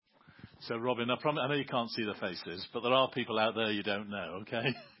So, Robin, I know you can't see the faces, but there are people out there you don't know,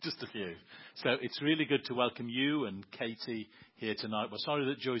 okay? Just a few. So it's really good to welcome you and Katie here tonight. We're sorry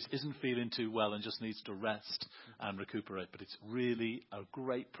that Joyce isn't feeling too well and just needs to rest and recuperate, but it's really a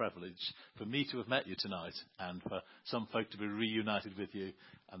great privilege for me to have met you tonight and for some folk to be reunited with you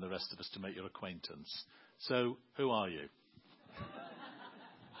and the rest of us to make your acquaintance. So, who are you?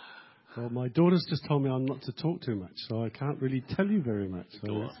 Well, my daughter's just told me I'm not to talk too much, so I can't really tell you very much.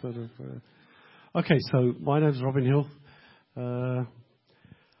 So it's sort of, okay, so my name's Robin Hill.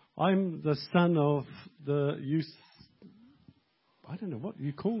 I'm the son of the youth. I don't know what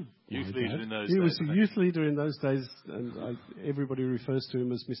you call youth leader in those days. He was a youth leader in those days, and everybody refers to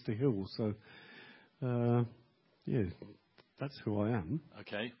him as Mr. Hill. So, yeah, that's who I am.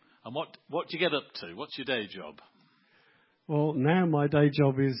 Okay, and what do you get up to? What's your day job? Well, now my day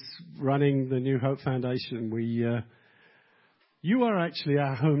job is running the New Hope Foundation. You are actually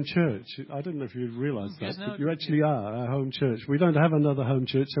our home church. I don't know if you realise that, but you actually are our home church. We don't have another home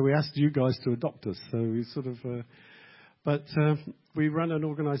church, so we asked you guys to adopt us. So we sort of, but we run an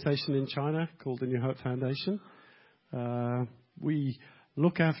organisation in China called the New Hope Foundation. We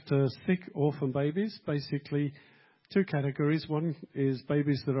look after sick orphan babies, basically. Two categories. One is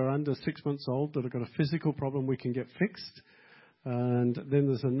babies that are under 6 months old that have got a physical problem we can get fixed. And then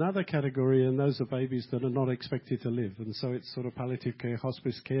there's another category, and those are babies that are not expected to live. And so it's sort of palliative care,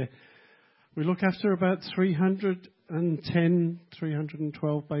 hospice care. We look after about 310,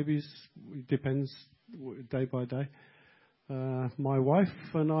 312 babies. It depends day by day. My wife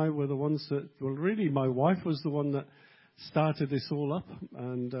and I were the ones that, well, really my wife was the one that started this all up,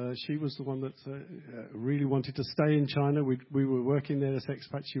 and she was the one that really wanted to stay in China. We were working there as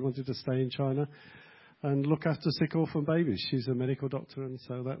expats. She wanted to stay in China and look after sick orphan babies. She's a medical doctor, and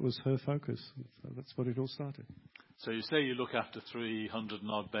so that was her focus. So that's what it all started. So you say you look after 300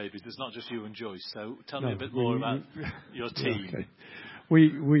 and odd babies. It's not just you and Joyce. So tell me a bit more about your team. Okay. We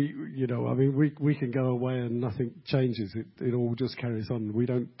can go away and nothing changes. It all just carries on. We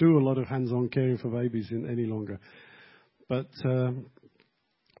don't do a lot of hands-on caring for babies any longer. But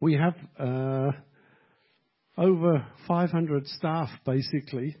we have over 500 staff,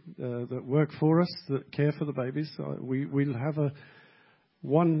 basically, that work for us, that care for the babies. We'll have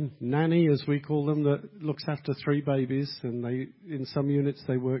one nanny, as we call them, that looks after 3 babies. And in some units,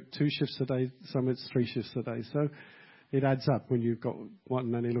 they work 2 shifts a day. Some it's 3 shifts a day. So it adds up. When you've got one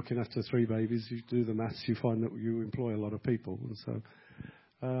nanny looking after 3 babies, you do the maths, you find that you employ a lot of people. And so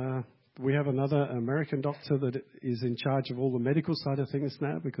we have another American doctor that is in charge of all the medical side of things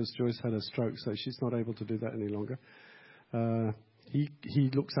now because Joyce had a stroke, so she's not able to do that any longer. He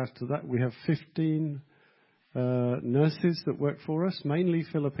looks after that. We have 15 nurses that work for us, mainly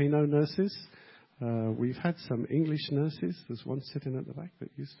Filipino nurses. We've had some English nurses. There's one sitting at the back that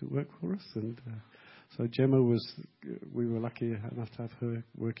used to work for us, and so Gemma we were lucky enough to have her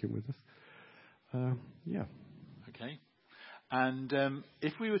working with us. Yeah. Okay. And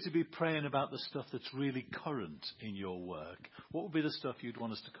if we were to be praying about the stuff that's really current in your work, what would be the stuff you'd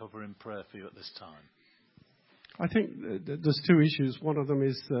want us to cover in prayer for you at this time? I think there's 2 issues. One of them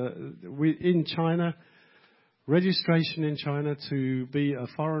is in China, registration in China to be a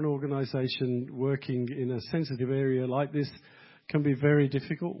foreign organisation working in a sensitive area like this can be very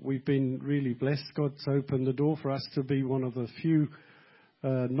difficult. We've been really blessed. God's opened the door for us to be one of the few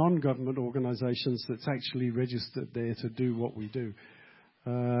non-government organisations that's actually registered there to do what we do.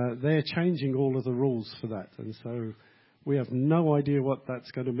 They're changing all of the rules for that, and so we have no idea what that's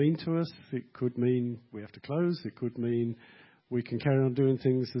going to mean to us. It could mean we have to close. It could mean we can carry on doing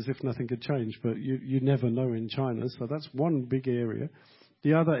things as if nothing had changed, but you never know in China, so that's one big area.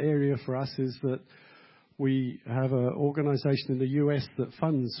 The other area for us is that we have an organisation in the US that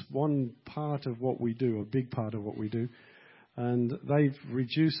funds one part of what we do, a big part of what we do. And they've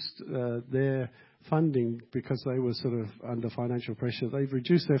reduced their funding because they were sort of under financial pressure. They've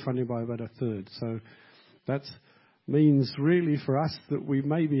reduced their funding by about 1/3. So that means really for us that we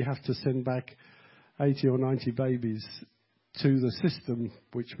maybe have to send back 80 or 90 babies to the system,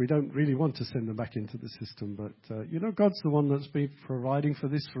 which we don't really want to send them back into the system. But, God's the one that's been providing for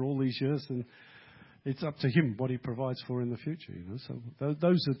this for all these years, and it's up to him what he provides for in the future. So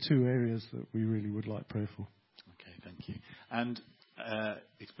those are 2 areas that we really would like prayer for. Thank you. And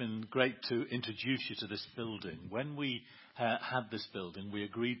it's been great to introduce you to this building. When we had this building, we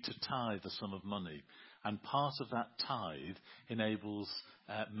agreed to tithe a sum of money. And part of that tithe enables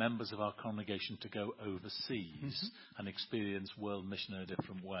members of our congregation to go overseas and experience world mission in a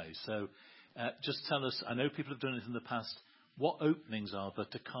different way. So just tell us, I know people have done it in the past, what openings are there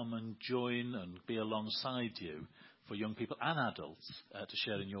to come and join and be alongside you for young people and adults to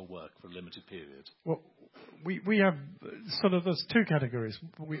share in your work for a limited period? Well, we have sort of those two categories.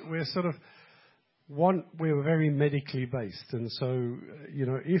 We're sort of we're very medically based, and so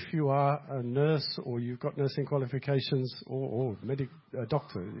if you are a nurse or you've got nursing qualifications or a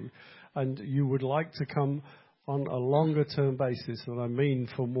doctor, and you would like to come on a longer term basis, and I mean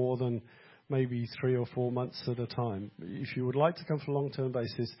for more than maybe 3 or 4 months at a time. If you would like to come for a long term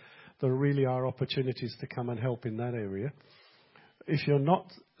basis, there really are opportunities to come and help in that area. If you're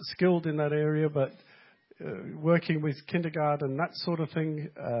not skilled in that area, but working with kindergarten, that sort of thing,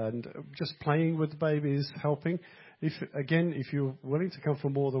 and just playing with babies, helping. If you're willing to come for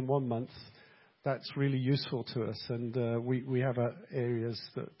more than 1 month, that's really useful to us, and we have areas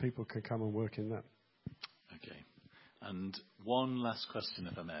that people can come and work in that. Okay. And one last question,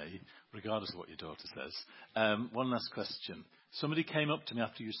 if I may, regardless of what your daughter says. One last question. Somebody came up to me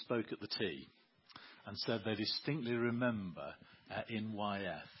after you spoke at the tea and said they distinctly remember in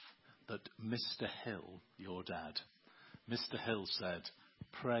YF that Mr. Hill, your dad, Mr. Hill said,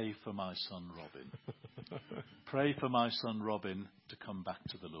 "Pray for my son Robin." Pray for my son Robin to come back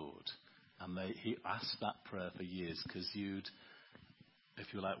to the Lord. And he asked that prayer for years because you'd,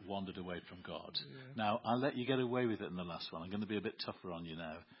 if you like, wandered away from God. Yeah. Now, I'll let you get away with it in the last one. I'm going to be a bit tougher on you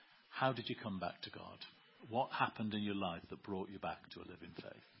now. How did you come back to God? What happened in your life that brought you back to a living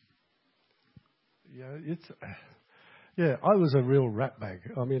faith? I was a real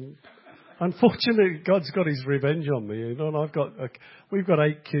ratbag. I mean, unfortunately, God's got his revenge on me. And we've got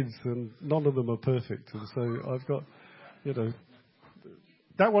 8 kids, and none of them are perfect. And so I've got,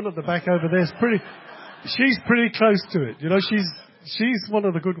 that one at the back over there she's pretty close to it. She's one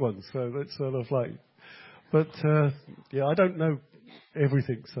of the good ones. So that's sort of like, but I don't know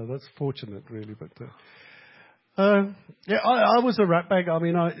everything, so that's fortunate, really. But I was a ratbag. I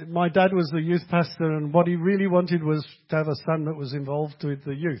mean, my dad was the youth pastor, and what he really wanted was to have a son that was involved with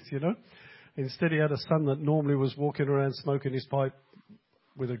the youth, Instead, he had a son that normally was walking around smoking his pipe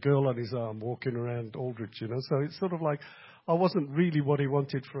with a girl on his arm, walking around Aldridge, So it's sort of like I wasn't really what he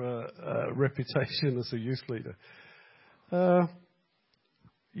wanted for a reputation as a youth leader.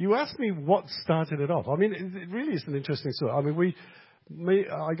 You asked me what started it off. I mean, it really is an interesting story. I mean,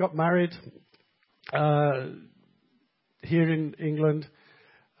 I got married here in England,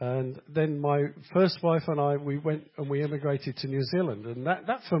 and then my first wife and I, we went and we emigrated to New Zealand, and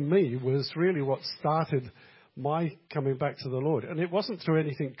that for me was really what started my coming back to the Lord. And it wasn't through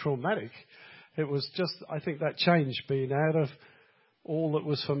anything traumatic. It was just, I think, that change, being out of all that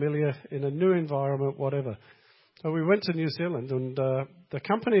was familiar in a new environment, whatever. So we went to New Zealand, and the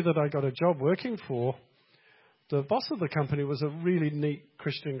company that I got a job working for, the boss of the company was a really neat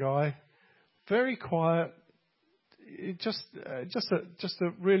Christian guy, very quiet, just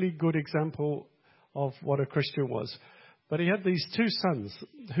a really good example of what a Christian was. But he had these 2 sons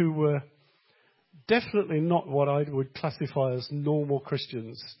who were definitely not what I would classify as normal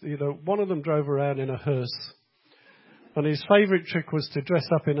Christians. One of them drove around in a hearse, and his favourite trick was to dress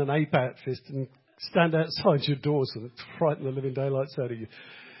up in an ape outfit and stand outside your doors and frighten the living daylights out of you.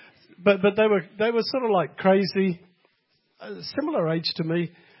 But they were sort of like crazy, similar age to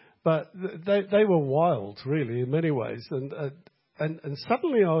me, but they were wild, really, in many ways. And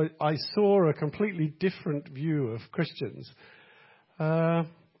suddenly I saw a completely different view of Christians.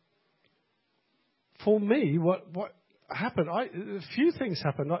 For me, what happened? A few things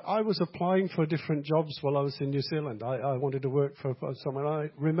happened. I was applying for different jobs while I was in New Zealand. I wanted to work for someone.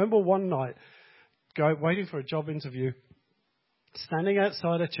 I remember one night waiting for a job interview, standing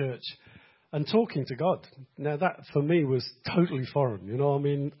outside a church and talking to God. Now, that for me was totally foreign. I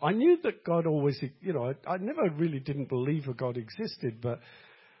mean, I knew that God always, I never really didn't believe a God existed, but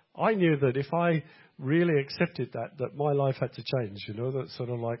I knew that if I really accepted that my life had to change, that sort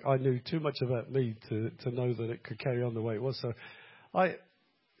of like I knew too much about me to know that it could carry on the way it was. So I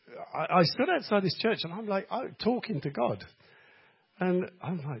stood outside this church, and I'm like, talking to God. And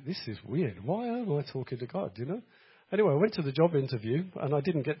I'm like, this is weird. Why am I talking to God, Anyway, I went to the job interview, and I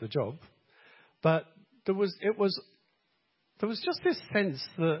didn't get the job. But there was just this sense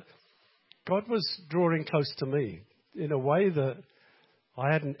that God was drawing close to me in a way that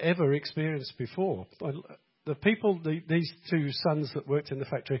I hadn't ever experienced before. The people, these 2 sons that worked in the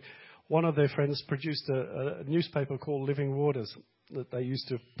factory, one of their friends produced a newspaper called Living Waters that they used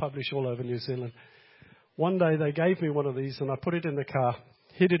to publish all over New Zealand. One day they gave me one of these, and I put it in the car,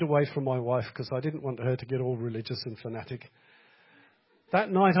 hid it away from my wife because I didn't want her to get all religious and fanatic. That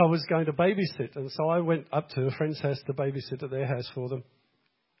night I was going to babysit, and so I went up to a friend's house to babysit at their house for them.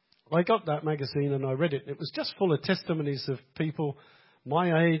 I got that magazine and I read it. It was just full of testimonies of people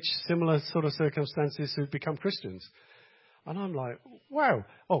my age, similar sort of circumstances who'd become Christians. And I'm like, wow.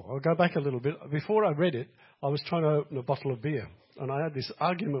 Oh, I'll go back a little bit. Before I read it, I was trying to open a bottle of beer. And I had this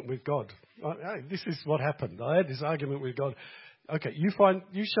argument with God. Hey, this is what happened. I had this argument with God. Okay, you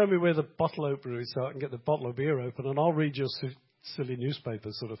show me where the bottle opener is so I can get the bottle of beer open, and I'll read your silly newspaper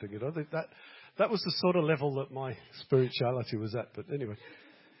sort of thing. You know, that was the sort of level that my spirituality was at. But anyway,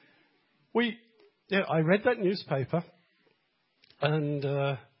 I read that newspaper, and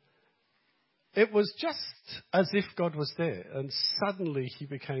it was just as if God was there, and suddenly he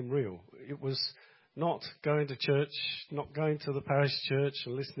became real. It was not going to church, not going to the parish church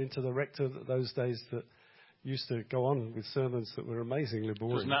and listening to the rector those days that used to go on with sermons that were amazingly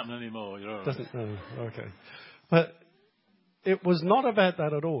boring. Doesn't happen anymore. You're all right. Doesn't. No, okay. But it was not about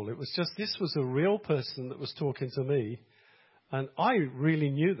that at all. It was just this was a real person that was talking to me, and I really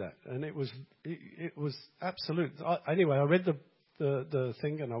knew that, and it was absolute. Anyway, I read the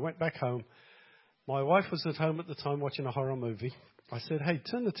thing, and I went back home. My wife was at home at the time watching a horror movie. I said, "Hey,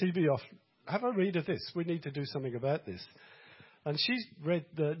 turn the TV off. Have a read of this. We need to do something about this." And she read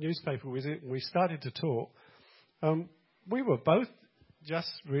the newspaper with it, and we started to talk. We were both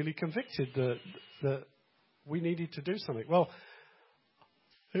just really convicted that we needed to do something. Well,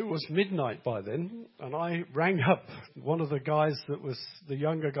 it was midnight by then, and I rang up one of the guys that was the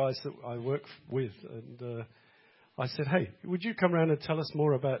younger guys that I work with, and I said, "Hey, would you come around and tell us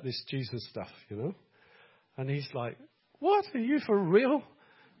more about this Jesus stuff, you know?" And he's like, "What? Are you for real?"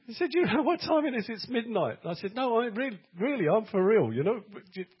 He said, "You know what time it is? It's midnight." I said, "No, I really, I'm for real, you know.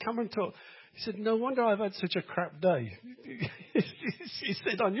 Come and talk." He said, "No wonder I've had such a crap day." He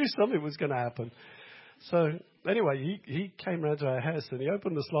said, "I knew something was going to happen." So anyway, he came round to our house and he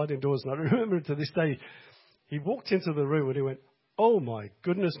opened the sliding doors. And I remember to this day, he walked into the room and he went, "Oh my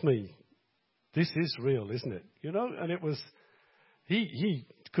goodness me, this is real, isn't it?" You know, and it was, he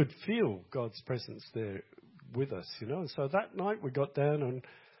could feel God's presence there with us, you know. And so that night we got down and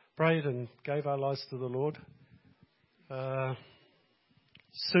prayed and gave our lives to the Lord.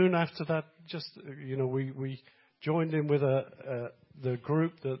 Soon after that, we joined in with the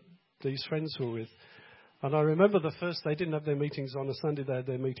group that these friends were with. And I remember the first, they didn't have their meetings on a Sunday, they had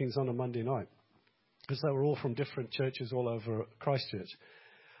their meetings on a Monday night. Because they were all from different churches all over Christchurch.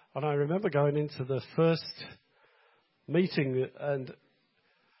 And I remember going into the first meeting and,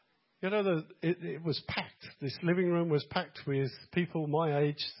 you know, it was packed. This living room was packed with people my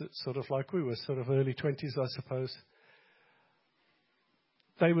age, that sort of like we were sort of early 20s, I suppose.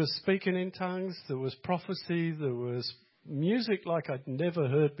 They were speaking in tongues. There was prophecy. There was music like I'd never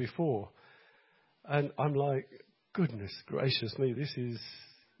heard before. And I'm like, goodness gracious me, this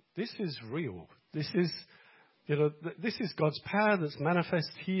is real. This is, you know, this is God's power that's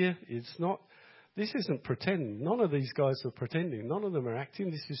manifest here. It's not. This isn't pretend. None of these guys are pretending. None of them are acting.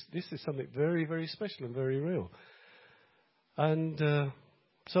 This is something very, very special and very real. And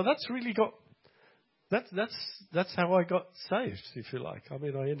so that's really got. That's how I got saved, if you like. I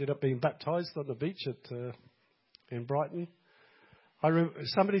mean, I ended up being baptised on the beach in Brighton.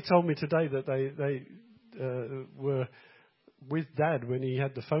 Somebody told me today that they were with Dad when he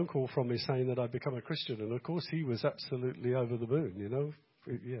had the phone call from me saying that I'd become a Christian, and of course he was absolutely over the moon. You know,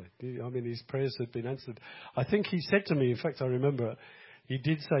 I mean, his prayers had been answered. I think he said to me, in fact, I remember he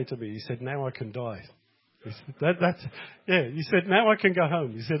did say to me, he said, "Now I can die." He said, he said, "Now I can go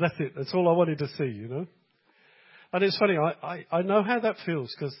home." He said, "That's it. That's all I wanted to see," you know. And it's funny, I know how that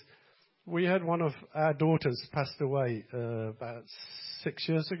feels, because we had one of our daughters passed away about 6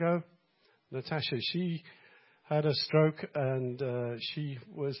 years ago. Natasha, she had a stroke and she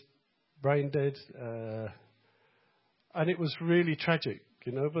was brain dead. And it was really tragic,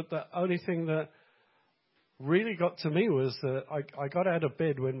 you know. But the only thing that really got to me was that I got out of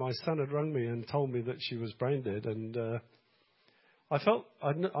bed when my son had rung me and told me that she was brain dead. And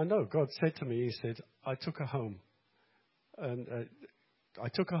I know God said to me, he said, "I took her home." And I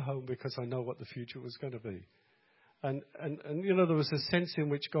took her home because I know what the future was going to be. And you know, there was a sense in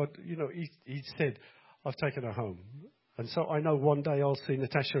which God, you know, he said, "I've taken her home." And so I know one day I'll see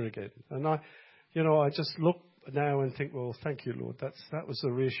Natasha again. And I just look now and think, well, thank you, Lord. That was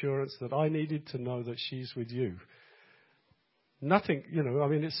the reassurance that I needed to know that she's with you. Nothing, you know, I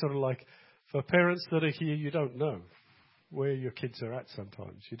mean, it's sort of like for parents that are here, you don't know where your kids are at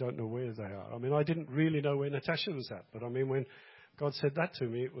sometimes. You don't know where they are. I mean, I didn't really know where Natasha was at. But I mean, when God said that to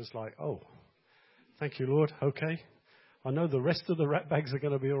me, it was like, oh, thank you, Lord. Okay. I know the rest of the rat bags are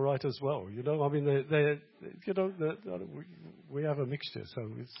going to be all right as well. You know, I mean, we have a mixture. So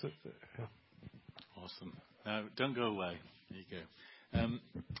it's, yeah. Awesome. Now, don't go away. There you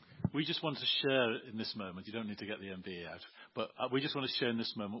go. We just want to share in this moment, you don't need to get the MBE out, but we just want to share in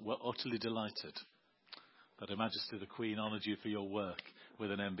this moment, we're utterly delighted that Her Majesty the Queen honoured you for your work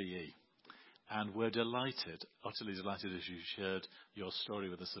with an MBE. And we're delighted, utterly delighted as you shared your story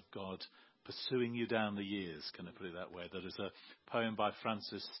with us of God pursuing you down the years, can I put it that way? There is a poem by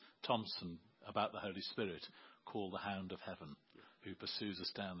Francis Thompson about the Holy Spirit called The Hound of Heaven, who pursues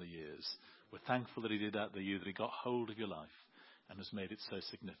us down the years. We're thankful that he did that to you, that he got hold of your life and has made it so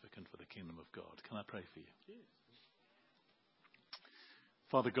significant for the kingdom of God. Can I pray for you? Yes.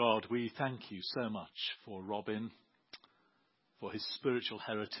 Father God, we thank you so much for Robin, for his spiritual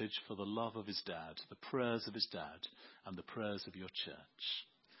heritage, for the love of his dad, the prayers of his dad, and the prayers of your church.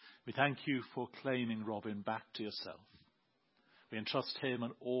 We thank you for claiming Robin back to yourself. We entrust him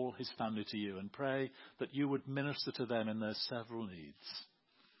and all his family to you and pray that you would minister to them in their several needs.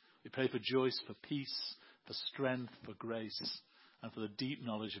 We pray for Joyce, for peace, for strength, for grace, and for the deep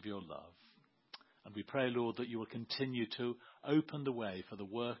knowledge of your love. And we pray, Lord, that you will continue to open the way for the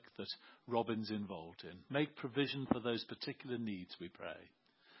work that Robin's involved in. Make provision for those particular needs, we pray,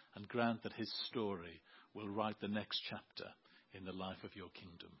 and grant that his story will write the next chapter in the life of your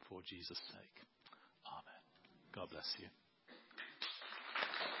kingdom for Jesus' sake. Amen. God bless you.